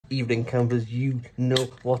evening campers, you know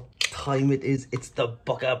what time it is. It's the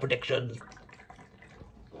Booker predictions.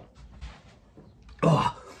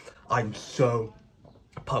 Oh, I'm so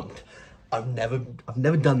pumped. I've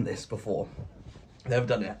never done this before. Never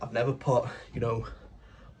done it. I've never put, you know,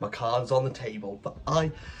 my cards on the table, but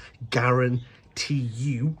I guarantee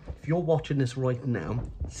you, if you're watching this right now,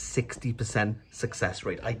 60% success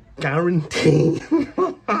rate. I guarantee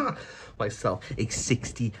myself a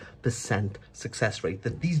 60% success rate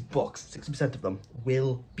that these books, 60% of them,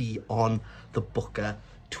 will be on the Booker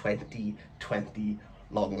 2020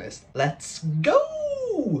 long list. Let's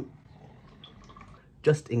go!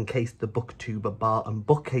 Just in case the booktuber bar and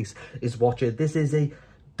bookcase is watching, this is a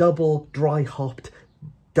double dry hopped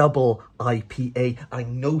double IPA. I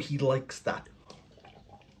know he likes that.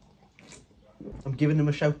 I'm giving him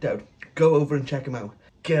a shout out. Go over and check him out.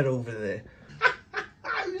 Get over there.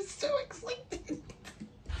 I'm so excited.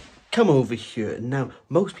 Come over here. Now,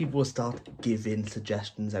 most people will start giving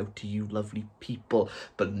suggestions out to you lovely people,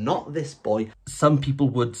 but not this boy. Some people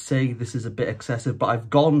would say this is a bit excessive, but I've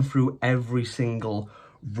gone through every single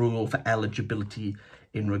rule for eligibility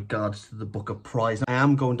in regards to the Booker Prize. I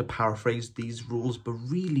am going to paraphrase these rules, but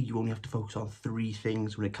really you only have to focus on 3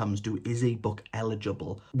 things when it comes to, is a book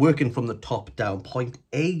eligible? Working from the top down, point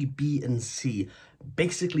A, B and C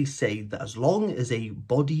basically say that as long as a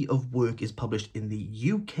body of work is published in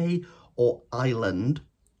the UK or Ireland,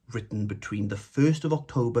 written between the 1st of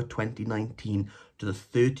October 2019 to the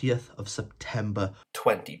 30th of September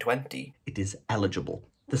 2020, it is eligible.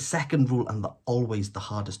 The second rule, and always the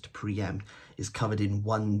hardest to preempt, is covered in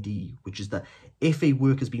 1D, which is that if a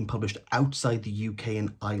work has been published outside the UK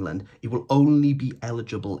and Ireland, it will only be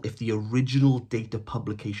eligible if the original date of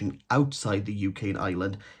publication outside the UK and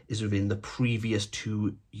Ireland is within the previous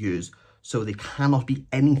 2 years. So they cannot be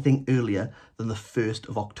anything earlier than the 1st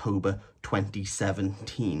of October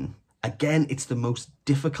 2017. Again, it's the most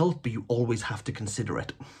difficult, but you always have to consider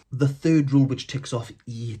it. The third rule, which ticks off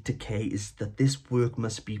E to K, is that this work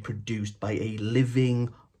must be produced by a living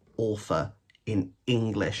author in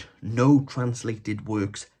English. No translated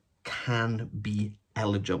works can be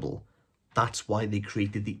eligible. That's why they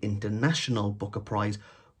created the International Booker Prize,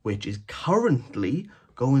 which is currently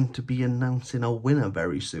going to be announcing a winner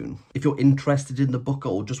very soon. If you're interested in the Booker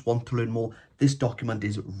or just want to learn more, this document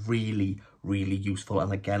is really useful,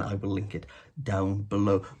 and again I will link it down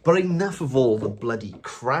below. But enough of all the bloody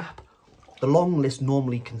crap. The long list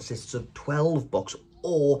normally consists of 12 books,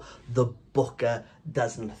 or the Booker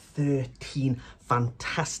dozen, 13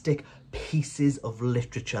 fantastic pieces of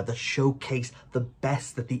literature that showcase the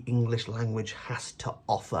best that the English language has to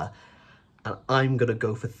offer. And I'm going to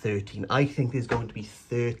go for 13. I think there's going to be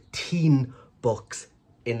 13 books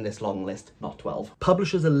in this long list, not 12.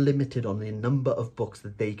 Publishers are limited on the number of books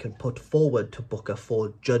that they can put forward to Booker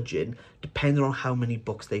for judging, depending on how many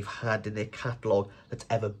books they've had in their catalogue that's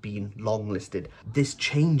ever been longlisted. This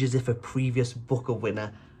changes if a previous Booker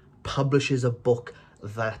winner publishes a book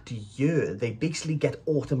that year. They basically get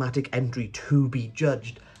automatic entry to be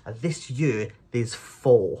judged. And this year, there's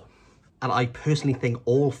 4. And I personally think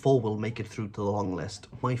all 4 will make it through to the long list.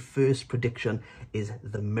 My first prediction is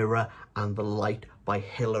The Mirror and the Light by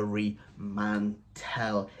Hilary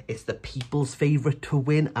Mantel. It's the people's favourite to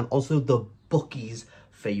win and also the bookies'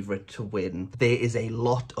 favourite to win. There is a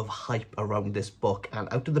lot of hype around this book, and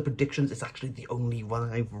out of the predictions, it's actually the only one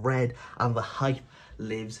I've read, and the hype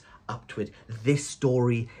lives up to it. This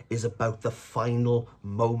story is about the final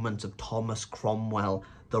moments of Thomas Cromwell,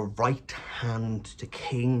 the right hand to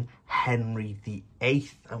King Henry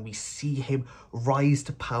VIII, and we see him rise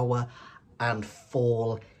to power and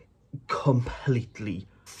fall completely,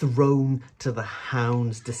 thrown to the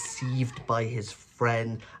hounds, deceived by his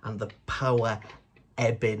friend, and the power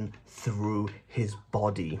ebbing through his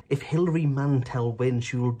body. If Hilary Mantel wins,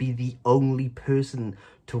 she will be the only person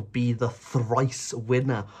to be the thrice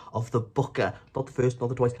winner of the Booker. Not the first, not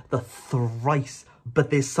the twice, the thrice.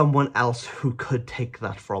 But there's someone else who could take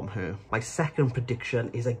that from her. My second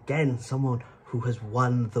prediction is again someone who has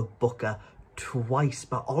won the Booker twice,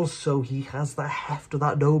 but also he has the heft of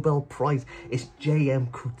that Nobel Prize. It's J.M.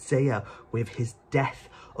 Coetzee with his Death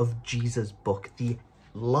of Jesus book, the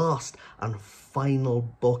last and final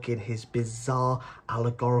book in his bizarre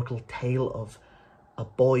allegorical tale of a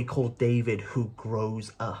boy called David who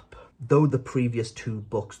grows up. Though the previous 2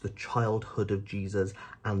 books, The Childhood of Jesus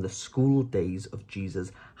and The School Days of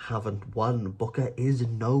Jesus, haven't won, Booker is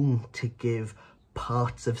known to give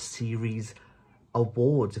parts of series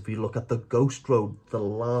awards. If you look at The Ghost Road, the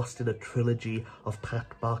last in a trilogy of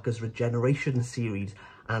Pat Barker's Regeneration series,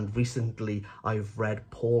 And recently I've read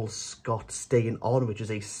Paul Scott's Staying On, which is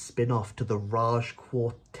a spin-off to the Raj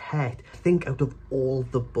Quartet. I think out of all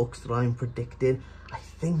the books that I'm predicting, I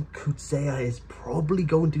think Coetzee is probably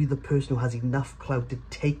going to be the person who has enough clout to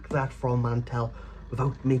take that from Mantel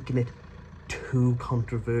without making it too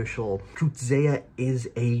controversial. Coetzee is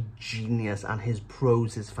a genius and his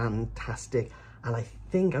prose is fantastic, and I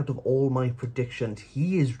think out of all my predictions,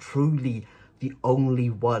 he is truly the only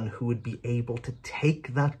one who would be able to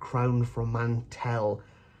take that crown from Mantel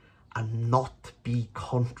and not be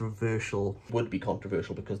controversial. Would be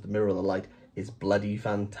controversial because The Mirror and the Light is bloody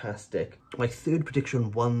fantastic. My third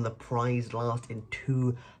prediction won the prize last in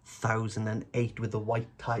 2008 with The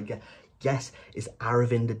White Tiger. Yes, is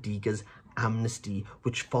Aravind Adiga's Amnesty,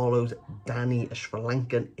 which follows Danny, a Sri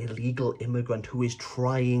Lankan illegal immigrant who is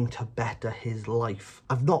trying to better his life.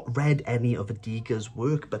 I've not read any of Adiga's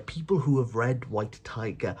work, but people who have read White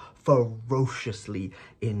Tiger ferociously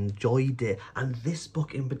enjoyed it. And this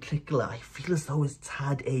book in particular, I feel as though it's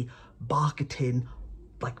had a marketing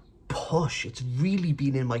push. It's really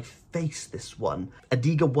been in my face, this one.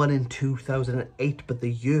 Adiga won in 2008, but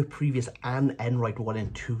the year previous Anne Enright won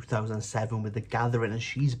in 2007 with The Gathering, and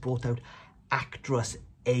she's brought out Actress,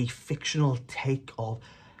 a fictional take of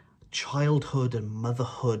childhood and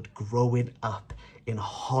motherhood growing up in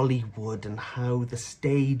Hollywood and how the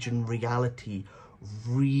stage and reality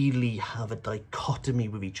really have a dichotomy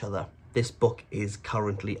with each other. This book is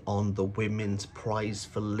currently on the Women's Prize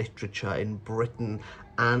for Literature in Britain,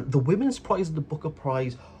 and the Women's Prize and the Booker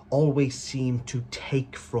Prize always seem to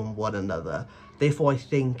take from one another. Therefore, I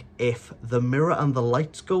think if The Mirror and the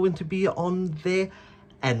Light's going to be on there,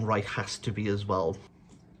 Enright has to be as well.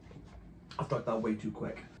 I've done that way too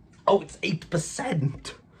quick. Oh, it's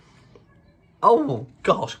 8%. Oh,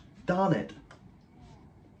 gosh, darn it.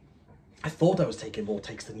 I thought I was taking more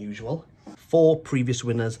takes than usual. 4 previous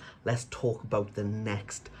winners, let's talk about the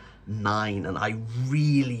next 9, and I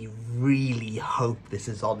really hope this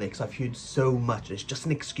is on there because I've heard so much. It's just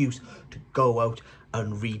an excuse to go out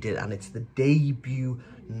and read it, and it's the debut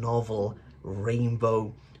novel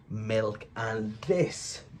Rainbow Milk, and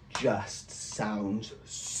this just sounds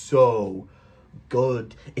so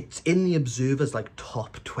good. It's in the Observer's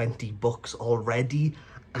top 20 books already,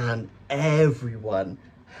 and everyone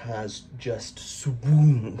has just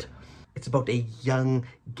swooned. It's about a young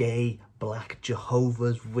gay black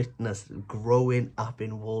Jehovah's Witness growing up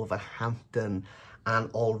in Wolverhampton,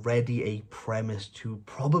 and already a premise to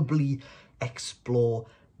probably explore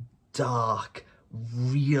dark,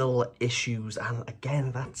 real issues, and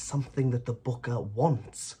again, that's something that the booker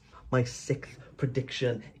wants. My 6th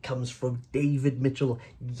prediction comes from David Mitchell,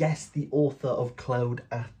 yes, the author of Cloud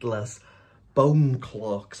Atlas. Bone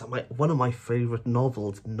Clocks, one of my favourite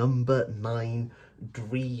novels, Number 9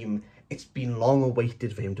 Dream. It's been long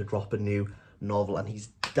awaited for him to drop a new novel, and he's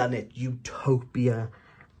done it. Utopia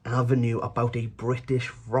Avenue, about a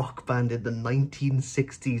British rock band in the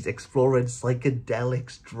 1960s exploring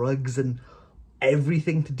psychedelics, drugs, and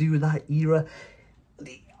everything to do with that era.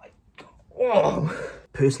 Oh.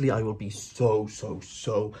 Personally, I will be so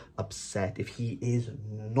upset if he is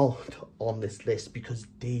not on this list because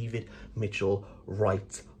David Mitchell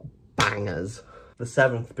writes bangers. The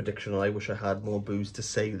 7th prediction, and I wish I had more booze to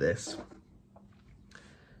say this,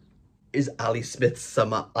 is Ali Smith's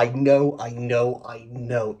Summer. I know.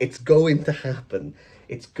 It's going to happen.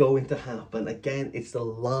 It's going to happen. Again, it's the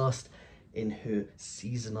last in her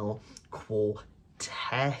seasonal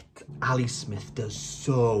quartet. Ali Smith does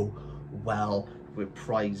so well with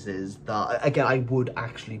prizes that, again, I would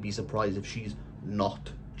actually be surprised if she's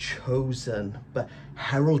not chosen. But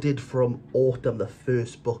heralded from autumn, the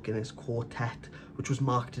first book in his quartet, which was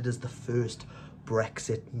marketed as the first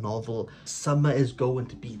Brexit novel. Summer is going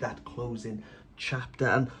to be that closing chapter,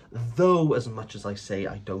 and though as much as I say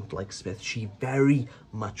I don't like Smith, she very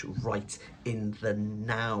much writes in the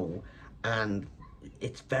now, and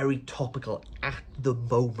it's very topical at the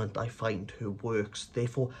moment. I find her works,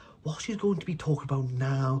 therefore what she's going to be talking about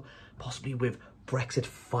now, possibly with Brexit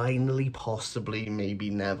finally, possibly,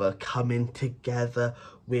 maybe never, coming together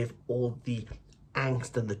with all the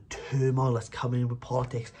angst and the turmoil that's coming in with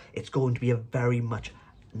politics, it's going to be a very much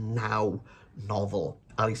now novel.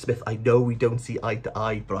 Ali Smith, I know we don't see eye to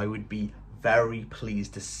eye, but I would be very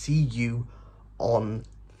pleased to see you on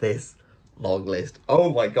this long list.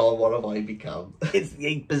 Oh my god, what have I become? It's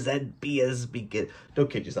the 8% beer speaking. Don't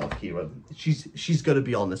kid yourself, Kieran. She's going to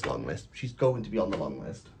be on this long list. She's going to be on the long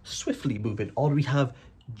list. Swiftly moving on, we have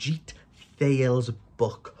Jeet Thayil's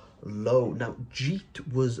book Low. Now,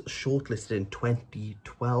 Jeet was shortlisted in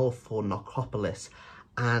 2012 for Necropolis,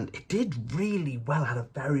 and it did really well, had a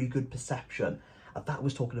very good perception. and that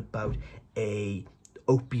was talking about a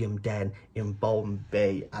opium den in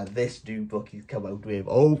Bombay, and this new book he's come out with,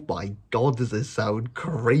 oh my god, does this sound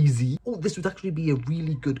crazy. Oh, this would actually be a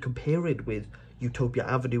really good comparing with Utopia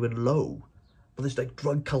Avenue and Low, but there's like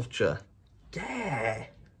drug culture. Yeah,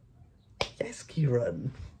 yes,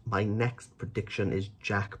 Kieran. My next prediction is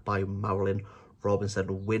Jack by Marilyn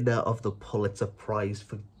Robertson, winner of the Pulitzer Prize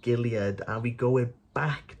for Gilead, and we going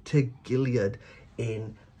back to Gilead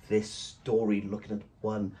in this story, looking at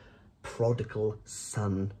one prodigal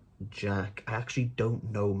son Jack. I actually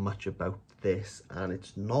don't know much about this, and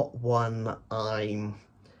it's not one I'm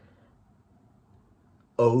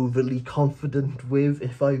overly confident with,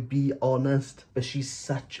 if I be honest, but she's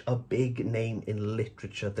such a big name in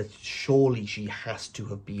literature that surely she has to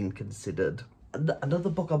have been considered. Another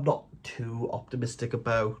book I'm not too optimistic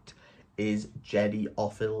about is Jenny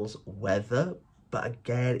Offill's Weather, but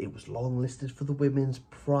again, it was longlisted for the Women's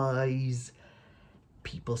Prize.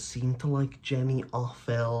 People seem to like Jenny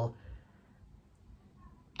Offill.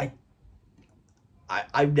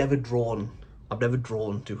 I'm never drawn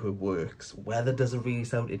to her works. Weather doesn't really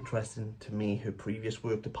sound interesting to me. Her previous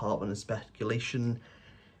work, Department of Speculation,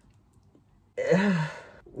 yeah,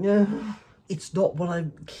 it's not what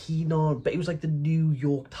I'm keen on, but it was like the New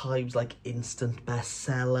York Times like instant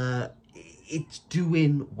bestseller. It's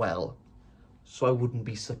doing well, so I wouldn't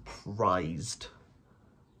be surprised.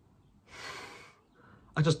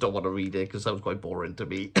 I just don't want to read it because it sounds quite boring to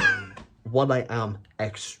me. What I am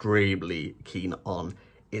extremely keen on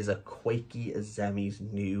is Akwaeki Azemi's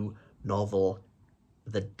new novel,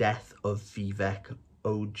 The Death of Vivek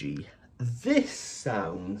OG. This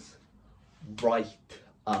sounds right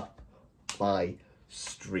up my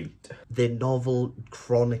street. The novel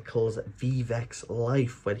chronicles Vivek's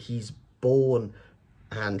life when he's born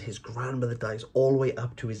and his grandmother dies, all the way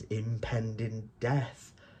up to his impending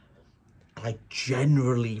death. I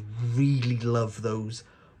generally really love those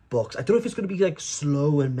books. I don't know if it's going to be like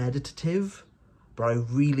slow and meditative, but I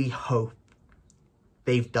really hope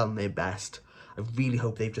they've done their best. I really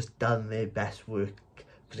hope they've just done their best work,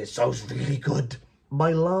 because it sounds really good.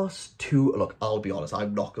 My last two, look, I'll be honest,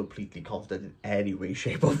 I'm not completely confident in any way,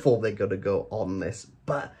 shape or form they're going to go on this,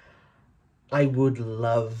 but I would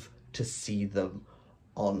love to see them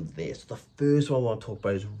on this. The first one I want to talk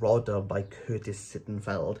about is Rodham by Curtis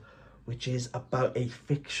Sittenfeld, which is about a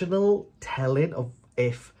fictional telling of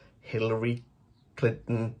if Hillary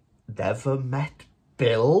Clinton never met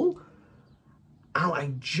Bill. And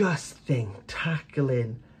I just think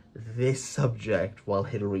tackling this subject while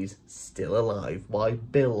Hillary's still alive, while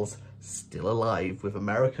Bill's still alive, with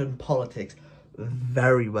American politics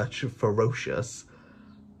very much ferocious,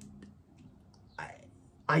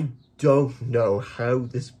 I don't know how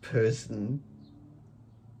this person...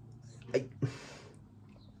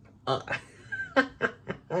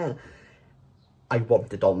 I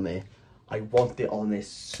want it on there. I want it on there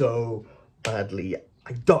so badly.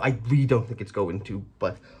 I really don't think it's going to,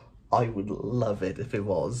 but I would love it if it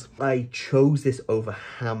was. I chose this over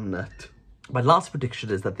Hamnet. My last prediction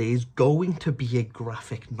is that there is going to be a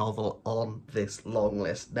graphic novel on this long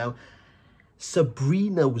list. Now,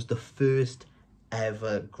 Sabrina was the first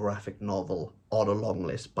ever graphic novel on a long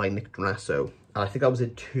list by Nick Donasso. And I think that was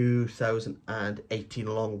in 2018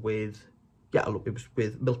 along with, yeah, it was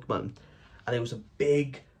with Milkman. And it was a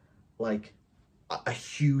big, like, a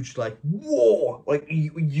huge, like, whoa, like,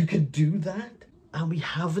 you could do that? And we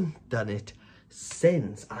haven't done it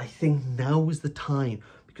since. And I think now is the time,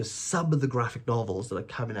 because some of the graphic novels that are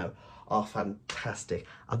coming out are fantastic.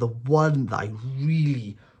 And the one that I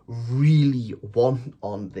really, really want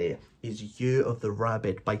on there is Year of the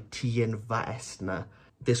Rabbit by Tian Veasna.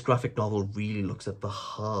 This graphic novel really looks at the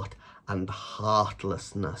heart and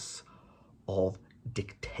heartlessness of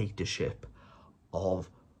dictatorship, of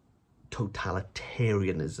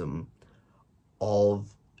totalitarianism,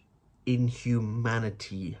 of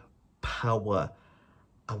inhumanity, power,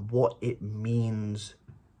 and what it means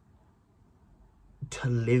to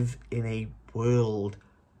live in a world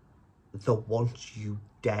that wants you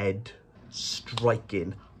dead.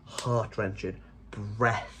 Striking, heart-wrenching,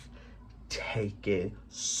 breathtaking,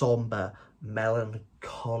 somber,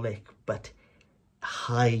 melancholic, but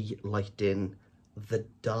highlighting the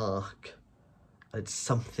dark. It's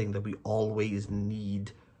something that we always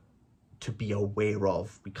need to be aware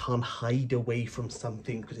of. We can't hide away from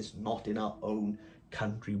something because it's not in our own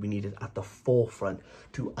country. We need it at the forefront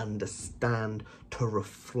to understand, to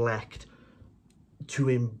reflect, to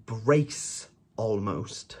embrace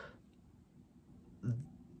almost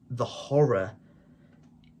the horror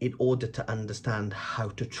in order to understand how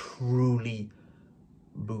to truly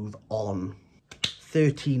move on.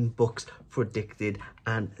 13 books predicted,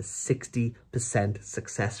 and a 60%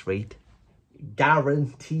 success rate.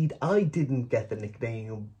 Guaranteed. I didn't get the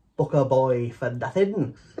nickname Booker Boy for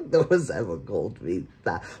nothing. No one's ever called me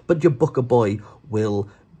that. But your Booker Boy will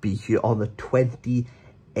be here on the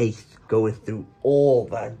 28th, going through all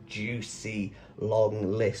the juicy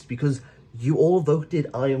long list, because you all voted.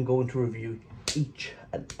 I am going to review each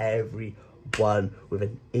and every one with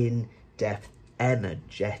an in-depth,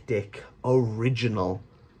 energetic, original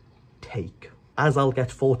take. As I'll get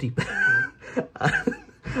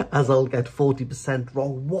 40%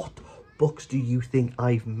 wrong, what books do you think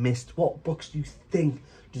I've missed? What books do you think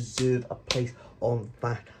deserve a place on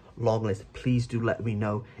that long list? Please do let me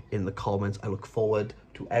know in the comments. I look forward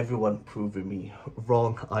to everyone proving me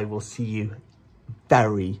wrong. I will see you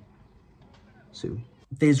very soon.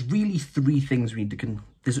 There's really three things we need to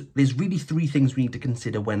there's really three things we need to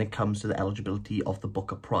consider when it comes to the eligibility of the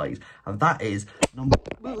Booker Prize, and that is number